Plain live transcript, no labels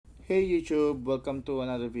Hey YouTube, welcome to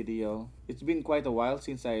another video. It's been quite a while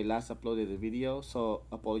since I last uploaded a video, so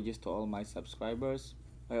apologies to all my subscribers.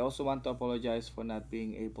 I also want to apologize for not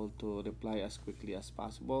being able to reply as quickly as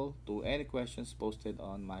possible to any questions posted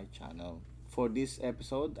on my channel. For this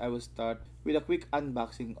episode, I will start with a quick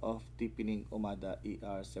unboxing of TP Link Omada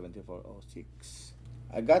ER7406.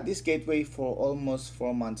 I got this gateway for almost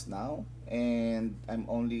 4 months now, and I'm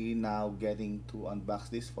only now getting to unbox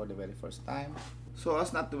this for the very first time. So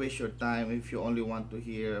as not to waste your time, if you only want to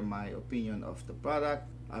hear my opinion of the product,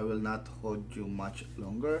 I will not hold you much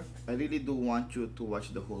longer. I really do want you to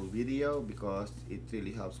watch the whole video because it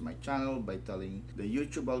really helps my channel by telling the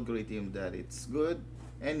YouTube algorithm that it's good.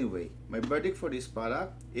 Anyway, my verdict for this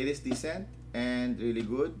product, it is decent and really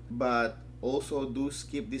good, but also do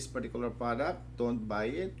skip this particular product. Don't buy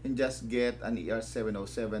it and just get an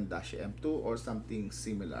ER707-M2 or something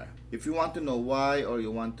similar. If you want to know why, or you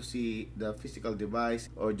want to see the physical device,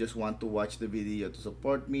 or just want to watch the video to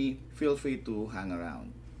support me, feel free to hang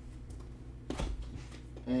around.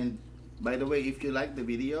 And by the way, if you like the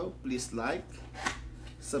video, please like,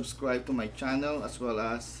 subscribe to my channel, as well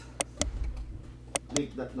as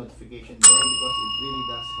click that notification bell because it really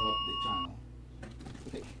does help the channel.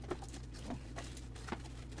 Okay.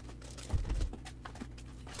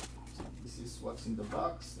 So this is what's in the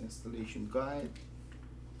box: installation guide,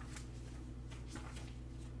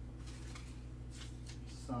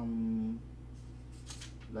 some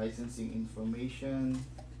licensing information,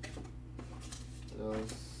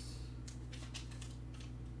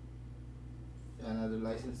 another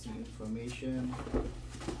licensing information.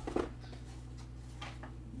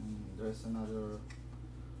 There's another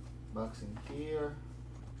box in here.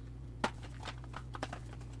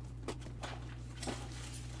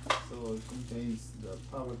 So it contains the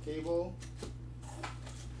power cable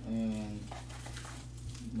and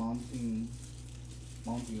mounting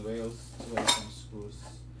rails, as well as some screws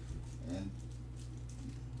and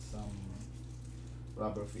some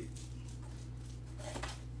rubber feet.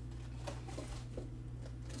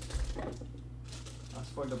 As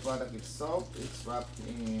for the product itself, it's wrapped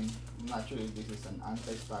in, I'm not sure if this is an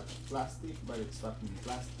anti-static plastic, but it's wrapped in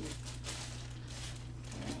plastic.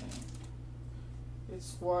 And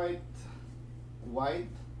it's quite wide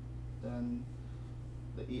than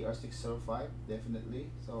the ER605, definitely.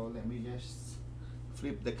 So let me just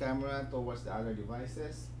flip the camera towards the other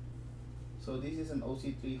devices. So this is an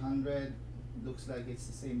OC300. Looks like it's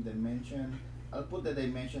the same dimension. I'll put the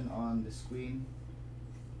dimension on the screen.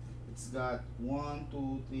 It's got 1,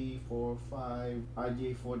 2, 3, 4, 5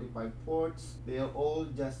 RJ45 ports. They are all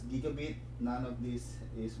just gigabit. None of this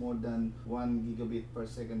is more than 1 gigabit per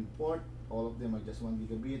second port. All of them are just 1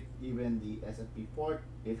 gigabit. Even the SFP port,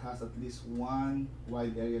 it has at least one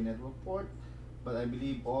wide area network port, but I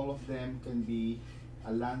believe all of them can be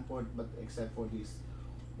a LAN port, but except for this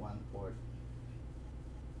one port.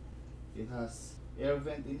 It has air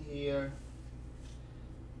vent in here.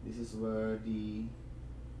 This is where the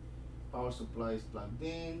power supply is plugged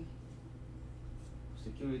in,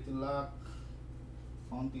 security lock,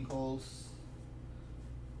 mounting holes,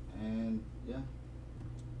 and yeah.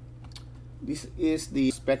 This is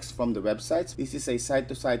the specs from the websites. This is a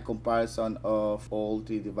side-to-side comparison of all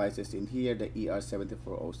three devices in here: the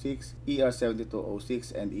ER7406,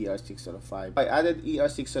 ER7206, and ER605. I added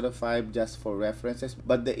ER605 just for references,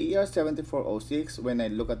 but the ER7406, when I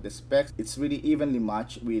look at the specs, it's really evenly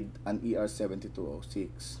matched with an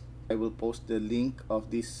ER7206. I will post the link of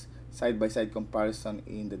this side-by-side comparison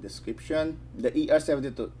in the description. The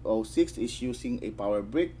ER7206 is using a power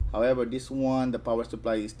brick. However, this one, the power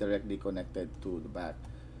supply is directly connected to the back.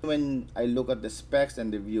 When I look at the specs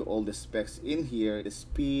and review all the specs in here, the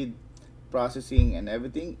speed, processing, and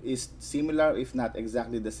everything is similar, if not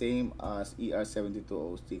exactly the same as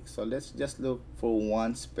ER7206. So let's just look for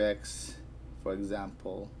one specs. For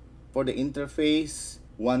example, for the interface,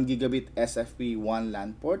 1 gigabit SFP 1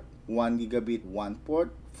 LAN port, 1 gigabit 1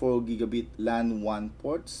 port, 4 gigabit LAN 1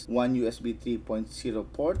 ports, 1 USB 3.0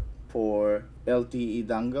 port for LTE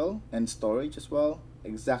dongle and storage as well,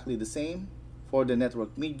 exactly the same. For the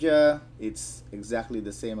network media, it's exactly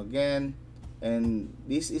the same again. And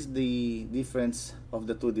this is the difference of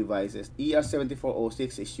the two devices.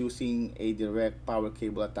 ER7406 is using a direct power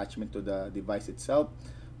cable attachment to the device itself,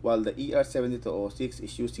 while the ER7206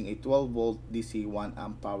 is using a 12-volt DC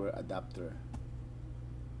 1-amp power adapter.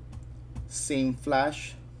 Same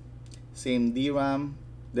flash, same DRAM.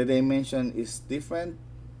 The dimension is different.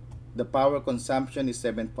 The power consumption is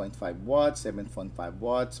 7.5 watts, 7.5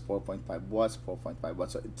 watts, 4.5 watts, 4.5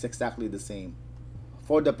 watts. So it's exactly the same.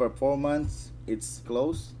 For the performance, it's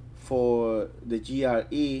close. For the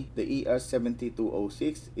GRE, the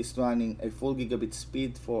ER7206 is running a full gigabit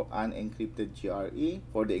speed for unencrypted GRE.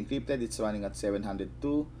 For the encrypted, it's running at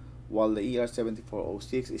 702, while the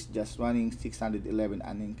ER7406 is just running 611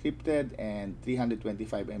 unencrypted and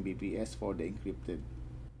 325 Mbps for the encrypted.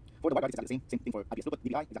 For the wide body, it's exactly the same thing for IPS throughput,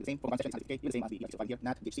 DPI, exactly the same, for consumption, exactly the same as the ER65 here,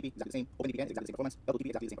 NAT, DHCP, exactly the same, OpenVPN, exactly the same performance, LTP,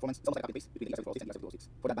 exactly the same performance, almost like a copy paste between the ER7406 and the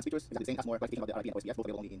ER7206. For the advanced features, exactly the same, as more clarification about the RP and OSPF, both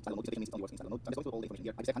available only in standard mode. This means only works in standard mode. So I'm just going through all the information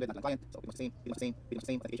here. IPsec 100 not client, so pretty much the same,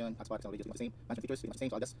 authentication, hotspot, so pretty much the same, management features, pretty much the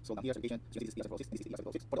same, so I'll just scroll down here, certification, so this is ER7406, this is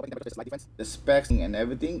ER7406. For the operating temperature, there's a slight difference. The specs and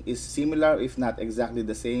everything is similar, if not exactly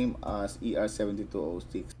the same as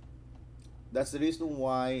ER7206. That's the reason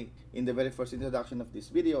why in the very first introduction of this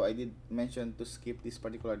video, I did mention to skip this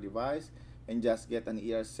particular device and just get an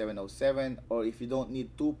ER707, or if you don't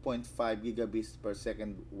need 2.5 gigabits per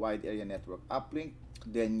second wide area network uplink,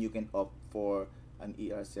 then you can opt for an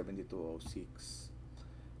ER7206.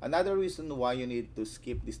 Another reason why you need to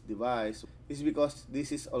skip this device is because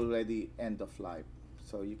this is already end of life.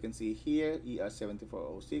 So you can see here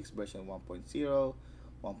ER7406 version 1.0,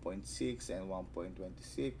 1.6 and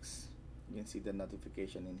 1.26. You can see the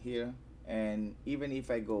notification in here, and even if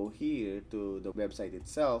I go here to the website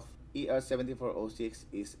itself, ER7406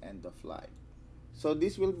 is end of life. So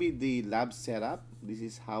this will be the lab setup. This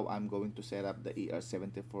is how I'm going to set up the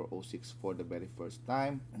ER7406 for the very first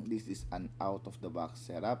time. This is an out of the box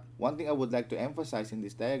setup. One thing I would like to emphasize in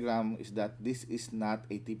this diagram is that this is not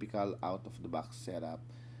a typical out of the box setup,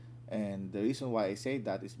 and the reason why I say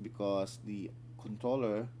that is because the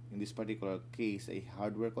controller, in this particular case a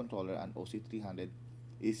hardware controller, an OC300,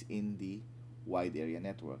 is in the wide area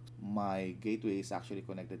network. My gateway is actually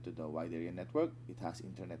connected to the wide area network. It has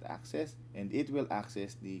internet access, and it will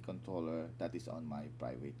access the controller that is on my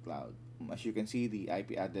private cloud. As you can see, the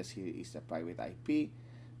IP address here is a private IP.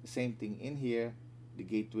 The same thing in here. The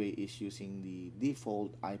gateway is using the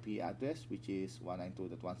default IP address, which is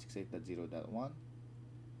 192.168.0.1,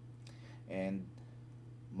 and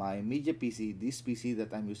my media PC, this PC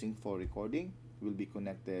that I'm using for recording, will be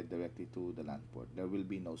connected directly to the LAN port. There will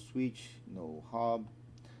be no switch, no hub,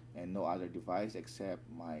 and no other device except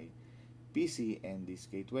my PC and this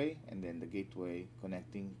gateway, and then the gateway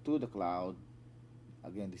connecting to the cloud.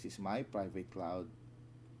 Again, this is my private cloud,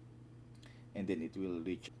 and then it will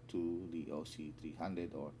reach to the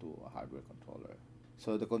OC300 or to a hardware controller.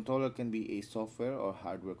 So the controller can be a software or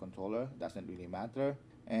hardware controller, doesn't really matter.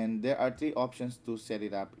 And there are three options to set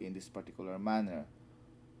it up in this particular manner.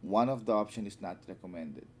 One of the options is not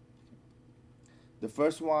recommended. The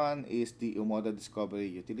first one is the Omada Discovery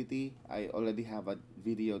Utility. I already have a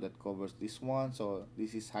video that covers this one, so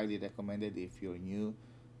this is highly recommended if you're new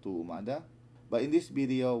to Omada. But in this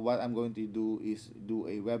video, what I'm going to do is do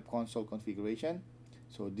a web console configuration.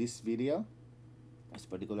 So this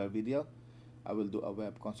particular video, I will do a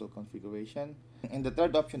web console configuration. And the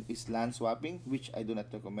third option is LAN swapping, which I do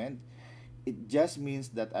not recommend. It just means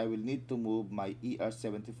that I will need to move my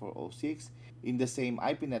ER7406 in the same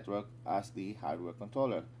IP network as the hardware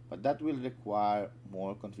controller, but that will require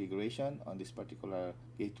more configuration on this particular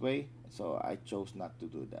gateway, so I chose not to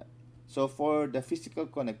do that. So for the physical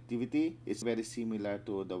connectivity, it's very similar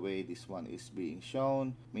to the way this one is being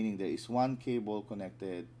shown, meaning there is one cable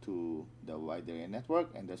connected to the wide area network,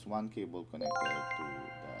 and there's one cable connected to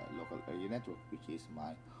the local area network, which is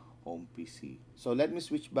my home PC. So let me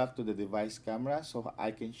switch back to the device camera so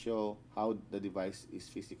I can show how the device is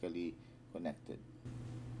physically connected.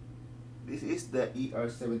 This is the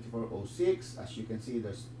ER7406. As you can see,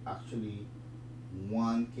 there's actually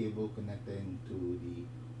one cable connecting to the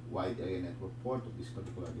wide area network port of this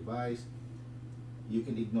particular device. You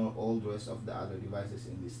can ignore all the rest of the other devices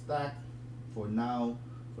in this stack. For now,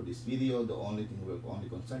 for this video, the only thing we're only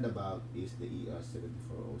concerned about is the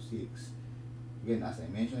ER7406. Again, as I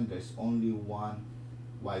mentioned, there's only one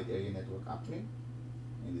wide area network uplink,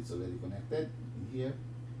 and it's already connected in here,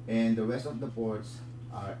 and the rest of the ports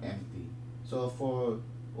are empty. So for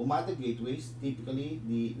Omada gateways, typically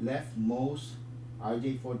the leftmost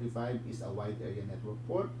RJ45 is a wide area network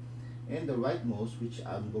port, and the rightmost, which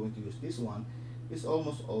I'm going to use this one, is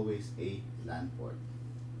almost always a LAN port.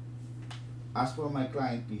 As for my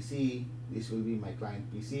client PC, this will be my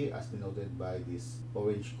client PC as denoted by this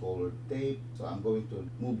orange colored tape. So I'm going to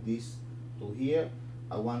move this to here.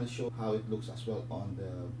 I want to show how it looks as well on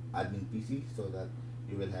the admin PC so that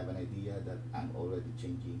you will have an idea that I'm already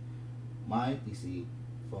changing my PC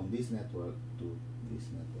from this network to this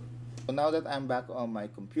network. So now that I'm back on my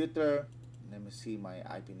computer, let me see my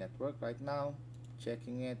IP network right now.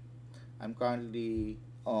 Checking it. I'm currently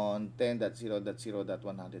on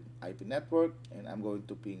 10.0.0.100 IP network, and I'm going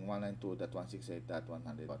to ping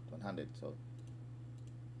 192.168.100.100. So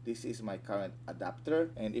this is my current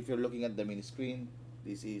adapter, and if you're looking at the mini screen,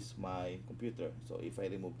 this is my computer. So if I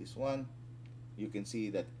remove this one, you can see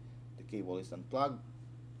that the cable is unplugged.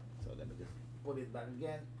 So let me just put it back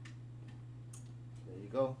again. There you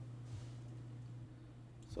go.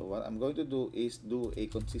 So what I'm going to do is do a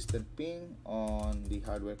consistent ping on the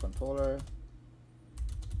hardware controller.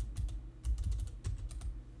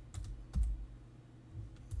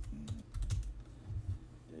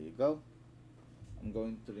 There you go. I'm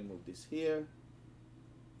going to remove this here.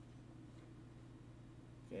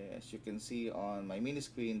 Okay, as you can see on my mini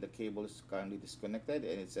screen, the cable is currently disconnected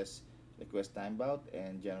and it says request timeout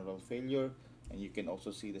and general failure. And you can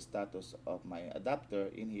also see the status of my adapter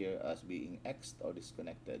in here as being X'd or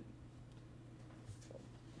disconnected. So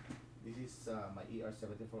this is my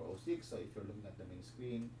ER7406. So if you're looking at the main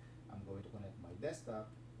screen, I'm going to connect my desktop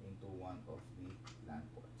into one of the LAN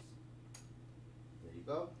ports. There you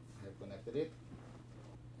go. I have connected it.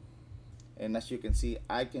 And as you can see,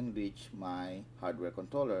 I can reach my hardware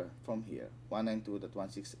controller from here,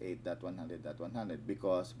 192.168.100.100,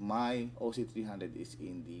 because my OC300 is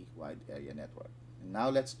in the wide area network. And now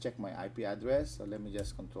let's check my IP address. So let me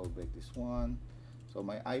just control break this one. So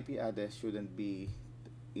my IP address shouldn't be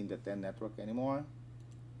in the 10 network anymore.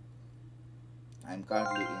 I'm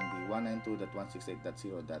currently in the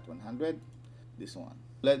 192.168.0.100, this one.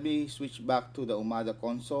 Let me switch back to the Omada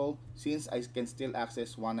console. Since I can still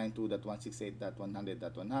access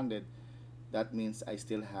 192.168.100.100, that means I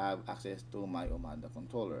still have access to my Omada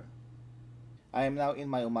controller. I am now in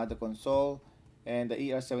my Omada console, and the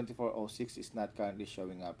ER7406 is not currently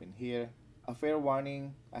showing up in here. A fair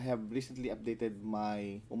warning, I have recently updated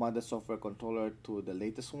my Omada software controller to the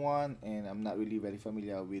latest one, and I'm not really very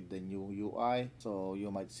familiar with the new UI, so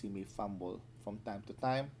you might see me fumble from time to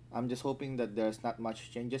time. I'm just hoping that there's not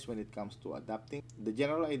much changes when it comes to adapting. The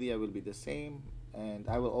general idea will be the same, and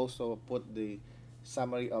I will also put the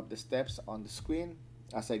summary of the steps on the screen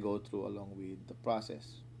as I go through along with the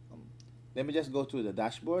process. Let me just go to the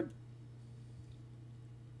dashboard.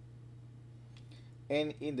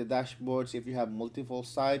 And in the dashboards, if you have multiple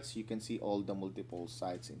sites, you can see all the multiple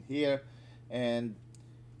sites in here. And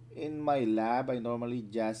in my lab, I normally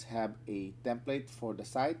just have a template for the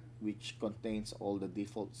site which contains all the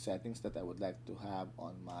default settings that I would like to have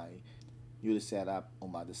on my newly set up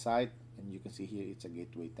Omada site. And you can see here it's a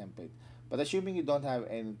gateway template. But assuming you don't have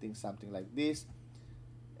anything something like this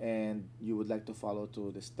and you would like to follow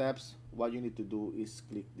through the steps, what you need to do is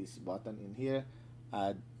click this button in here,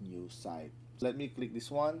 add new site. Let me click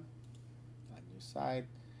this one, add new site,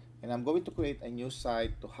 and I'm going to create a new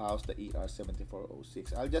site to house the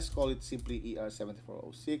ER7406. I'll just call it simply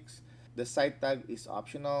ER7406. The site tag is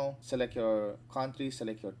optional. Select your country,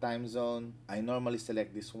 select your time zone. I normally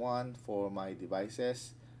select this one for my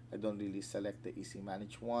devices. I don't really select the easy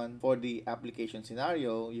manage one. For the application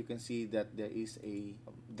scenario, you can see that there is a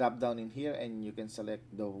drop down in here and you can select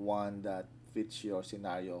the one that fits your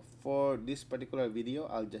scenario. For this particular video,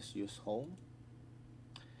 I'll just use home.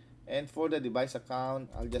 And for the device account,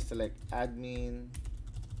 I'll just select admin.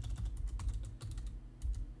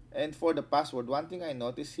 And for the password, one thing I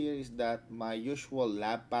notice here is that my usual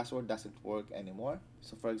lab password doesn't work anymore.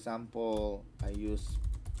 So for example, I use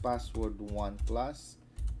password 1+,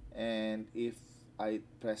 and if I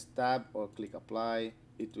press tab or click apply,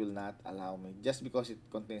 it will not allow me just because it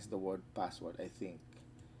contains the word password, I think.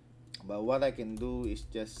 But what I can do is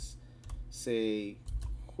just say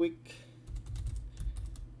quick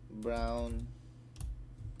brown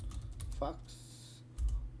fox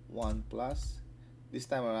 1+. This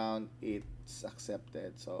time around it's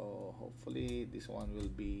accepted, so hopefully this one will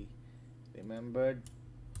be remembered.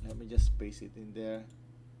 Let me just paste it in there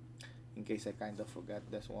in case I kind of forgot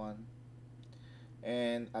this one.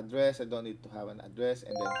 And address, I don't need to have an address,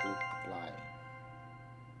 and then click apply.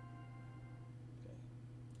 Okay.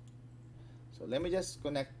 So let me just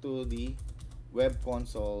connect to the web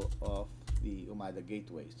console of the Omada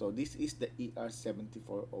Gateway. So this is the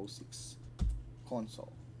ER7406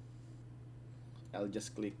 console. I'll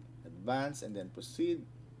just click advance and then proceed.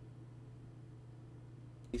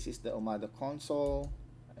 This is the Omada console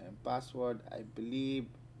and password. I believe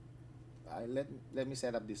let me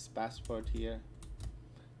set up this password here.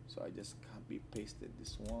 So I just copy pasted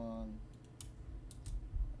this one,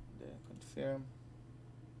 then confirm.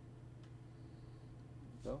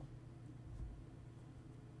 Go.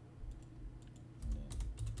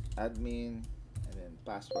 Admin and then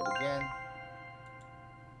password again.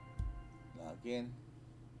 Log in.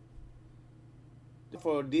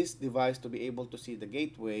 For this device to be able to see the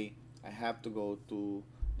gateway, I have to go to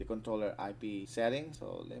the controller IP settings.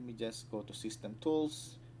 So let me just go to System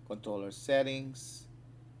Tools, Controller Settings,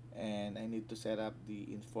 and I need to set up the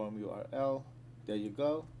inform URL. There you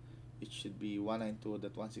go. It should be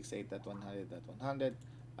 192.168.100.100.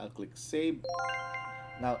 I'll click Save.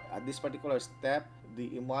 Now, at this particular step, the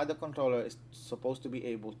Omada controller is supposed to be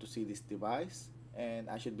able to see this device, and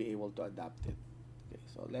I should be able to adapt it. Okay,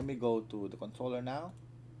 so let me go to the controller now.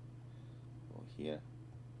 Go here,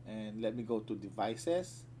 and let me go to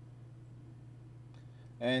Devices.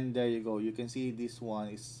 And there you go. You can see this one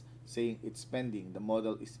is saying it's pending. The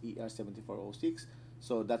model is ER7406.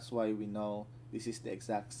 So that's why we know this is the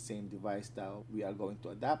exact same device that we are going to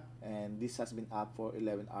adapt. And this has been up for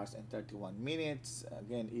 11 hours and 31 minutes.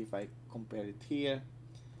 Again, if I compare it here,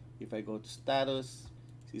 if I go to status,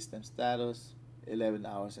 system status, 11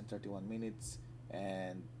 hours and 31 minutes.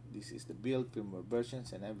 And this is the build, firmware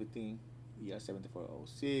versions and everything,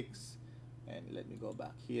 ER7406. And let me go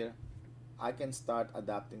back here. I can start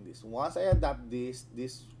adapting this. Once I adapt this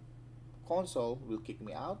console will kick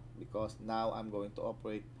me out, because now I'm going to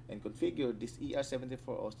operate and configure this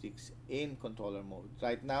ER7406 in controller mode.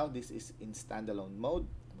 Right now this is in standalone mode,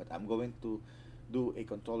 but I'm going to do a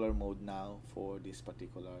controller mode now for this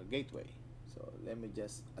particular gateway. So let me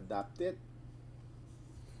just adapt it.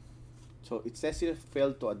 So it says here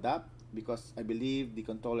failed to adapt, because I believe the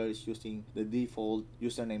controller is using the default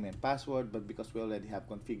username and password, but because we already have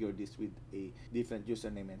configured this with a different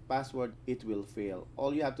username and password, it will fail.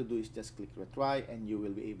 All you have to do is just click retry, and you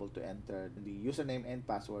will be able to enter the username and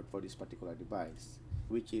password for this particular device,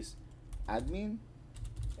 which is admin,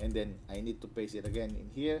 and then I need to paste it again in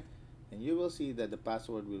here, and you will see that the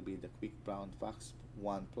password will be the quick brown fox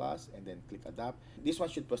 1 plus, and then click adapt. This one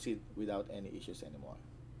should proceed without any issues anymore.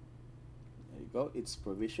 There you go, it's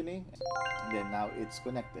provisioning, and then now it's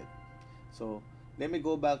connected. So let me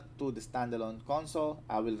go back to the standalone console.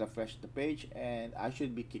 I will refresh the page, and I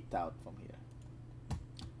should be kicked out from here.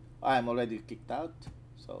 I'm already kicked out.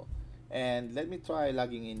 So, and let me try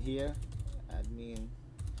logging in here, admin,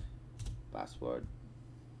 password,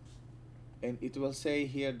 and it will say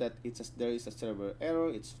here that there is a server error.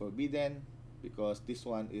 It's forbidden because this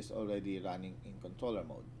one is already running in controller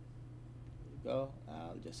mode. Go.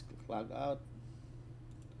 I'll just click log out.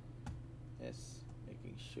 Yes,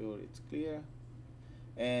 making sure it's clear.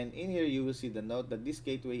 And in here you will see the note that this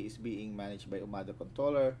gateway is being managed by Omada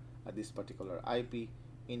controller at this particular IP,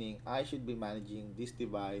 meaning I should be managing this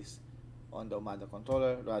device on the Omada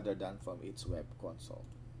controller rather than from its web console.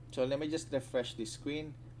 So let me just refresh this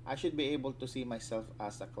screen. I should be able to see myself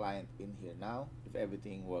as a client in here now if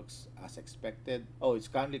everything works as expected. Oh, it's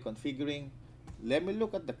currently configuring. Let me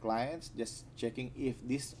look at the clients, just checking if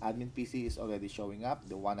this admin PC is already showing up,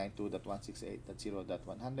 the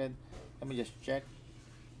 192.168.0.100. Let me just check.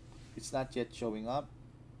 It's not yet showing up,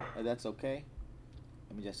 but that's okay.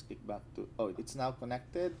 Let me just click back to, oh, it's now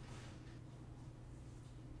connected.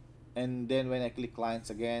 And then when I click clients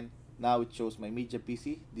again, now it shows my media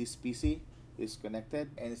PC. This PC is connected,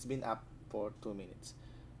 and it's been up for 2 minutes.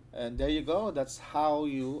 And there you go. That's how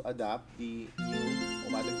you adapt the new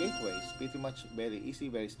Omada Gateway. It's pretty much very easy,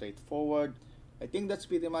 very straightforward. I think that's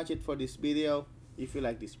pretty much it for this video. If you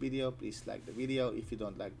like this video, please like the video. If you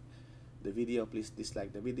don't like the video, please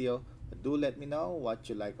dislike the video. But do let me know what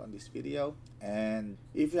you like on this video. And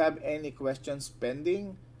if you have any questions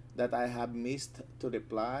pending that I have missed to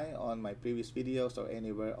reply on my previous videos or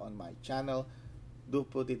anywhere on my channel, do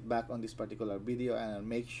put it back on this particular video, and I'll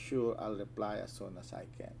make sure I'll reply as soon as I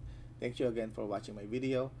can. Thank you again for watching my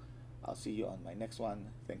video. I'll see you on my next one.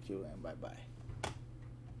 Thank you and bye-bye.